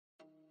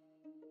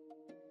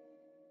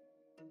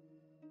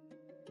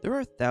There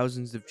are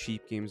thousands of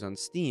cheap games on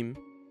Steam,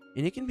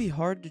 and it can be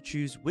hard to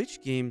choose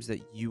which games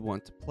that you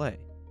want to play.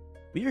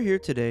 We are here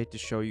today to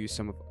show you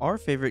some of our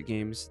favorite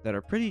games that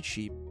are pretty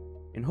cheap,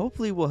 and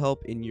hopefully will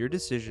help in your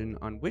decision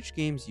on which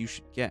games you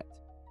should get.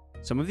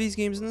 Some of these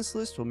games in this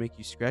list will make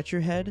you scratch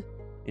your head,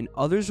 and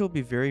others will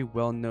be very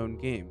well-known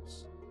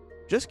games.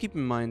 Just keep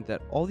in mind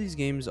that all these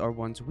games are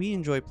ones we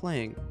enjoy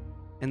playing,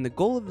 and the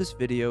goal of this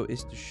video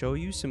is to show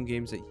you some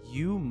games that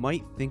you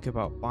might think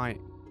about buying.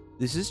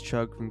 This is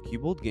Chug from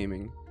Keyboard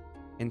Gaming,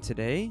 and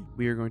today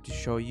we are going to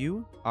show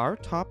you our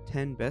top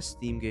 10 best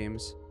Steam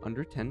games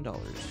under $10.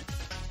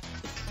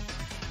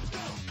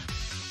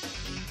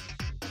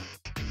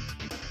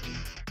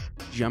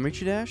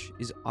 Geometry Dash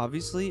is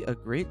obviously a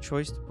great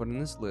choice to put in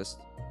this list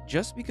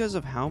just because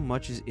of how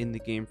much is in the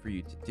game for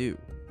you to do.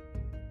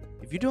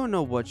 If you don't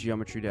know what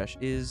Geometry Dash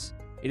is,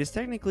 it is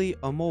technically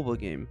a mobile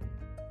game,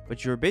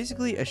 but you're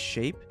basically a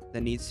shape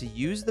that needs to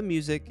use the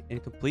music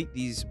and complete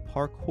these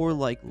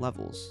parkour-like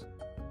levels.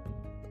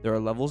 There are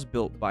levels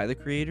built by the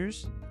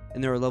creators,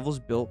 and there are levels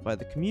built by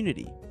the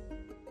community.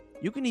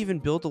 You can even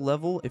build a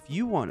level if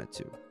you wanted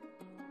to.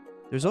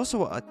 There's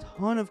also a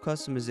ton of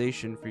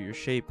customization for your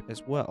shape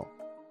as well.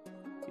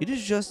 It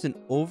is just an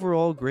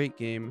overall great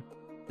game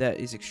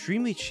that is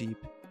extremely cheap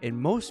and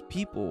most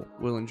people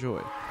will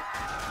enjoy.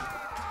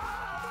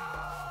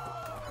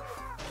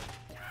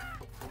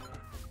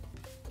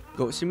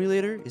 Goat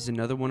Simulator is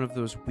another one of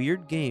those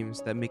weird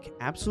games that make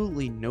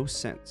absolutely no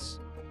sense.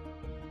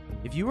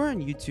 If you were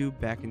on YouTube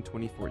back in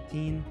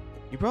 2014,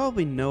 you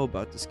probably know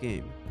about this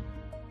game.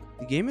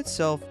 The game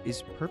itself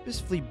is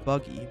purposefully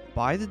buggy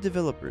by the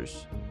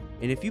developers,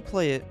 and if you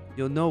play it,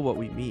 you'll know what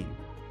we mean.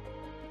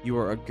 You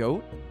are a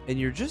goat, and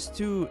you're just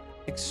to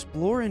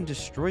explore and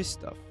destroy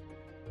stuff.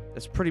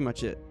 That's pretty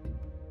much it.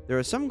 There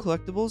are some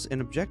collectibles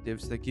and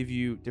objectives that give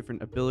you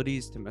different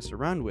abilities to mess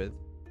around with,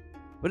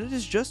 but it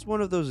is just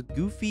one of those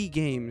goofy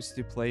games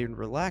to play and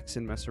relax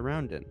and mess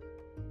around in.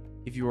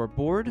 If you are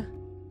bored,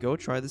 go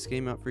try this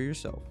game out for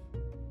yourself.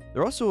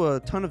 There are also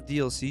a ton of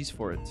DLCs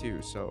for it too,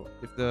 so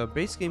if the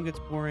base game gets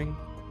boring,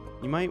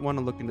 you might want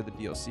to look into the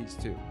DLCs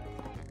too.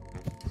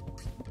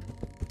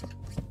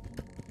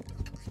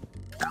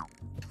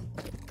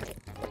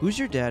 Who's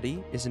Your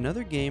Daddy is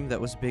another game that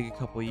was big a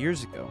couple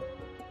years ago.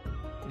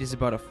 It is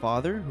about a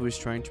father who is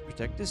trying to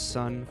protect his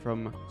son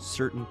from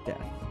certain death.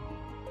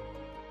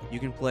 You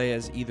can play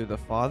as either the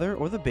father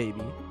or the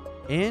baby,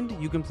 and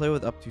you can play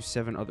with up to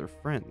 7 other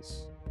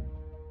friends.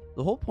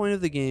 The whole point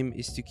of the game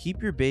is to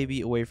keep your baby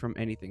away from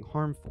anything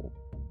harmful.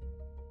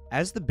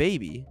 As the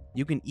baby,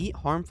 you can eat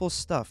harmful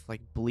stuff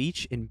like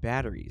bleach and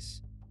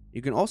batteries.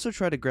 You can also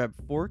try to grab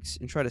forks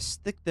and try to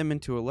stick them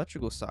into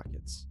electrical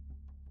sockets.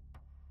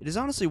 It is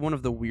honestly one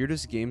of the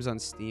weirdest games on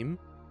Steam,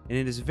 and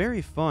it is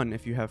very fun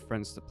if you have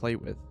friends to play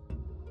with,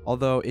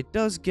 although it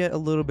does get a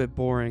little bit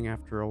boring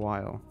after a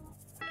while.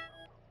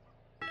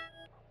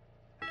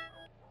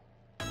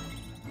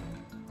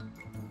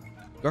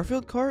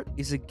 Garfield Kart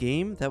is a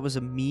game that was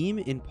a meme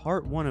in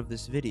part 1 of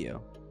this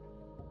video.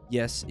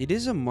 Yes, it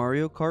is a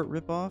Mario Kart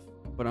ripoff,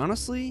 but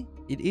honestly,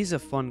 it is a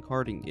fun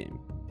karting game.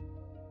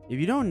 If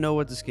you don't know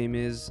what this game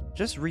is,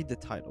 just read the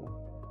title.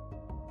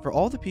 For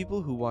all the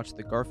people who watched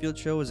the Garfield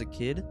show as a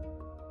kid,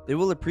 they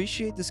will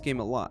appreciate this game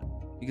a lot,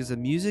 because the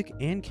music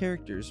and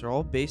characters are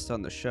all based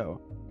on the show.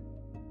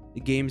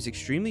 The game is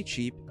extremely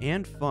cheap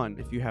and fun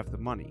if you have the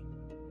money.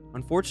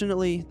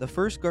 Unfortunately, the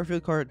first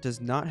Garfield Kart does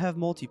not have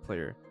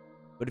multiplayer,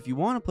 but if you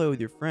want to play with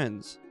your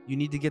friends, you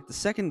need to get the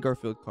second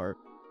Garfield Kart,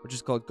 which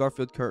is called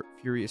Garfield Kart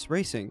Furious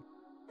Racing,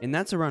 and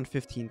that's around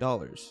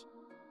 $15.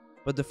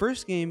 But the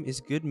first game is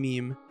a good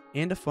meme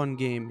and a fun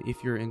game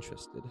if you're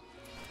interested.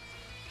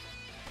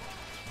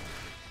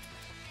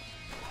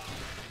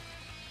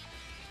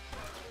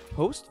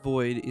 Post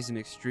Void is an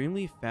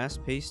extremely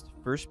fast-paced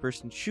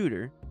first-person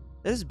shooter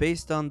that is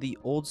based on the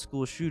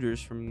old-school shooters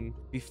from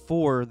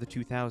before the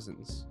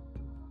 2000s.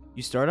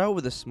 You start out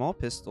with a small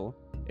pistol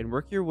and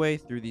work your way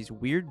through these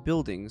weird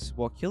buildings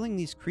while killing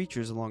these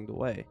creatures along the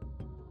way.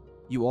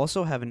 You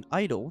also have an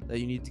idol that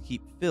you need to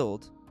keep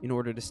filled in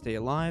order to stay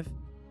alive,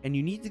 and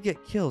you need to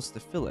get kills to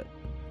fill it.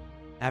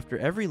 After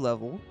every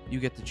level, you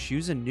get to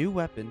choose a new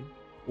weapon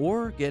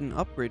or get an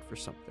upgrade for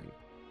something.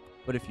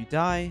 But if you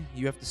die,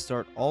 you have to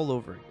start all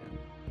over again.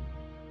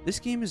 This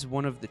game is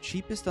one of the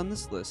cheapest on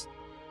this list,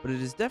 but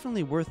it is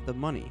definitely worth the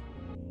money.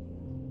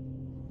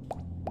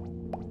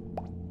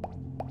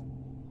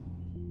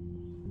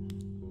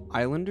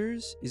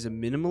 Islanders is a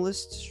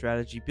minimalist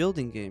strategy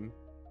building game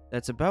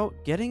that's about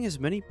getting as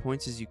many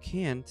points as you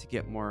can to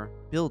get more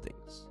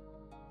buildings.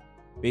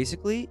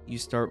 Basically, you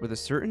start with a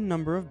certain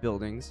number of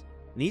buildings,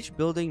 and each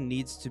building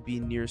needs to be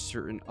near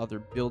certain other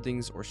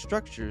buildings or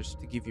structures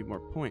to give you more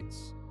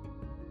points.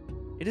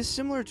 It is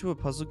similar to a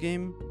puzzle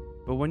game,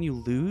 but when you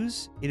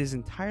lose, it is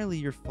entirely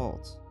your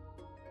fault.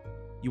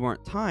 You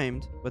aren't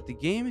timed, but the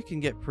game can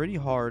get pretty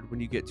hard when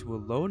you get to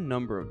a low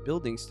number of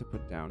buildings to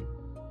put down.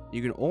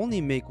 You can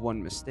only make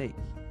one mistake.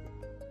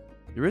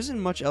 There isn't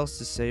much else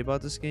to say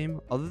about this game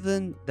other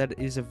than that it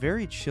is a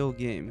very chill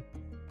game,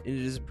 and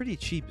it is pretty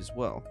cheap as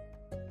well.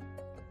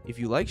 If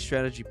you like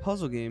strategy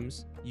puzzle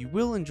games, you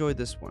will enjoy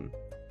this one.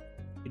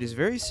 It is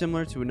very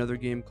similar to another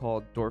game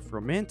called Dorf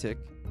Romantic,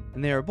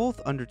 and they are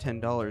both under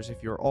 $10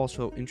 if you are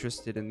also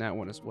interested in that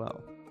one as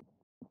well.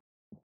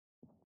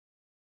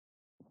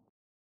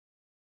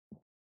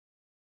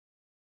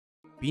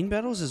 Bean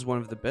Battles is one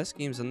of the best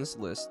games on this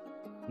list,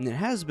 and it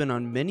has been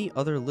on many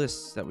other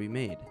lists that we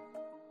made.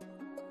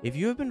 If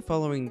you have been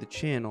following the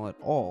channel at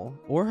all,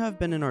 or have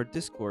been in our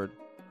Discord,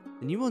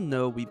 then you will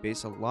know we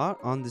base a lot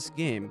on this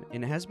game,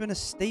 and it has been a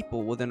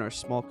staple within our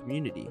small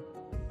community.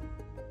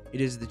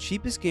 It is the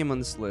cheapest game on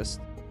this list,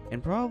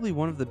 and probably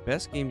one of the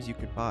best games you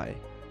could buy.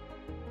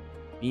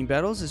 Bean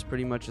Battles is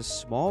pretty much a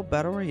small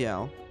battle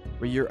royale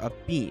where you're a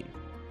bean,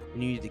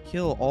 and you need to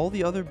kill all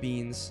the other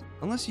beans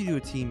unless you do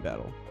a team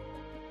battle.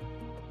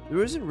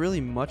 There isn't really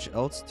much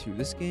else to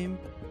this game,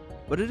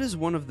 but it is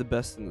one of the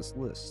best in this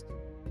list.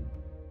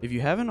 If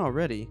you haven't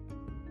already,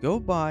 go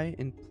buy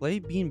and play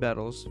Bean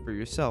Battles for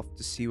yourself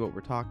to see what we're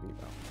talking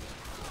about.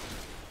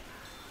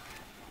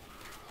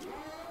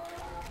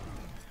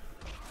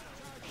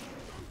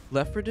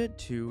 Left 4 Dead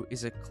 2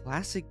 is a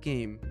classic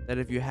game that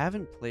if you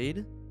haven't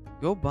played,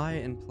 go buy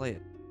it and play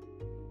it.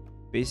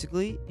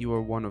 Basically, you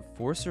are one of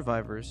 4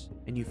 survivors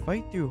and you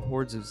fight through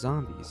hordes of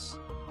zombies.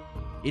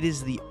 It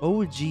is the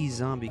OG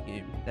zombie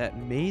game that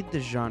made the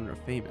genre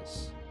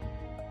famous.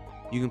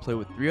 You can play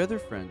with 3 other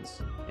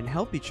friends and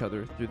help each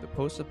other through the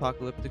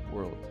post-apocalyptic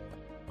world.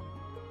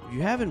 If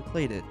you haven't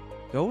played it,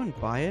 go and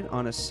buy it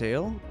on a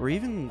sale or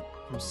even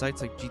from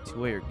sites like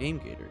G2A or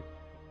GameGator.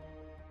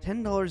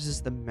 $10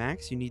 is the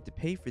max you need to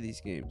pay for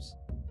these games,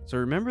 so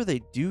remember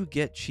they do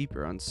get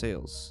cheaper on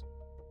sales.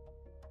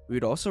 We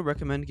would also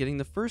recommend getting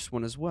the first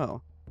one as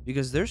well,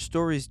 because their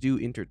stories do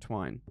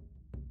intertwine.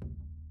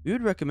 We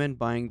would recommend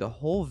buying the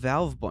whole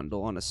Valve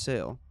bundle on a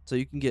sale, so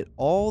you can get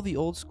all the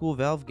old school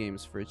Valve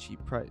games for a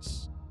cheap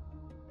price.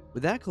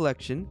 With that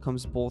collection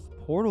comes both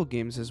Portal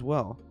games as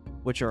well,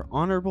 which are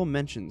honorable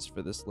mentions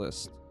for this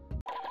list.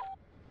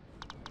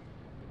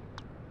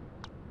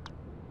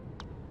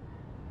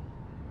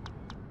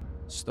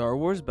 Star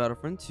Wars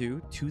Battlefront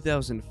 2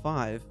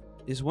 2005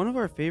 is one of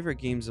our favorite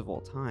games of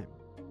all time.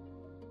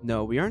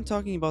 No, we aren't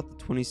talking about the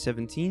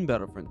 2017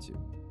 Battlefront 2.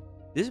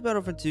 This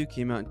Battlefront 2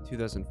 came out in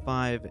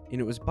 2005, and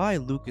it was by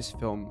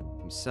Lucasfilm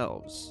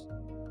themselves.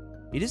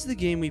 It is the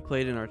game we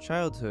played in our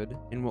childhood,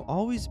 and will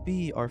always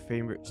be our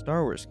favorite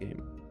Star Wars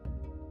game.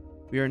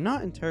 We are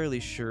not entirely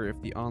sure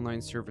if the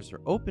online servers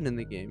are open in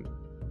the game,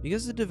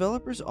 because the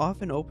developers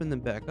often open them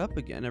back up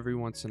again every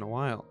once in a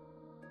while.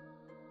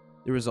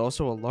 There is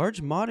also a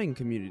large modding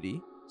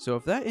community, so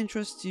if that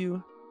interests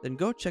you, then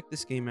go check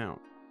this game out.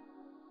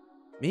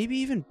 Maybe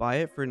even buy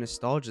it for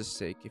nostalgia's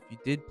sake if you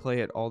did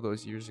play it all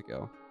those years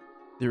ago.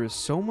 There is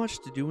so much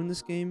to do in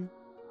this game,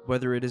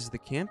 whether it is the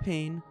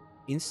campaign,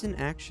 instant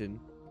action,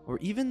 or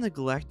even the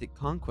galactic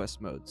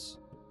conquest modes.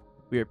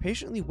 We are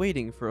patiently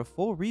waiting for a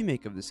full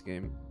remake of this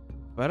game,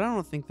 but I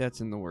don't think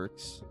that's in the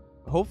works.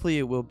 Hopefully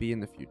it will be in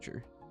the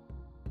future.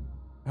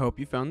 I hope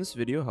you found this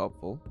video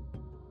helpful,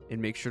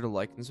 and make sure to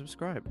like and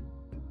subscribe.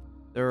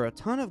 There are a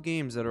ton of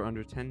games that are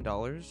under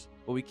 $10,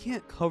 but we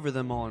can't cover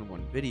them all in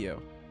one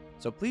video,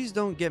 so please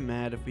don't get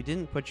mad if we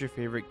didn't put your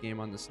favorite game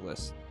on this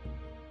list.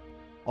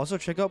 Also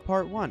check out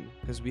part 1,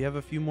 because we have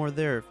a few more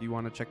there if you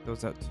want to check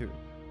those out too.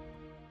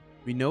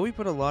 We know we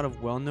put a lot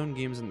of well-known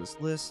games on this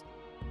list,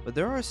 but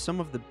there are some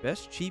of the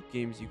best cheap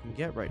games you can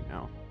get right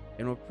now,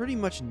 and will pretty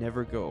much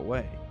never go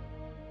away.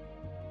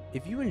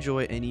 If you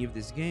enjoy any of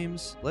these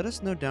games, let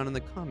us know down in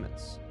the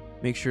comments.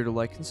 Make sure to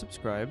like and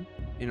subscribe,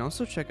 and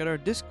also check out our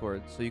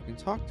Discord so you can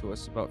talk to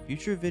us about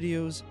future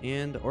videos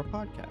and or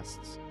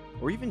podcasts,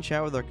 or even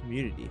chat with our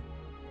community.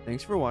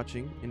 Thanks for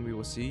watching, and we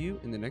will see you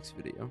in the next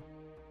video.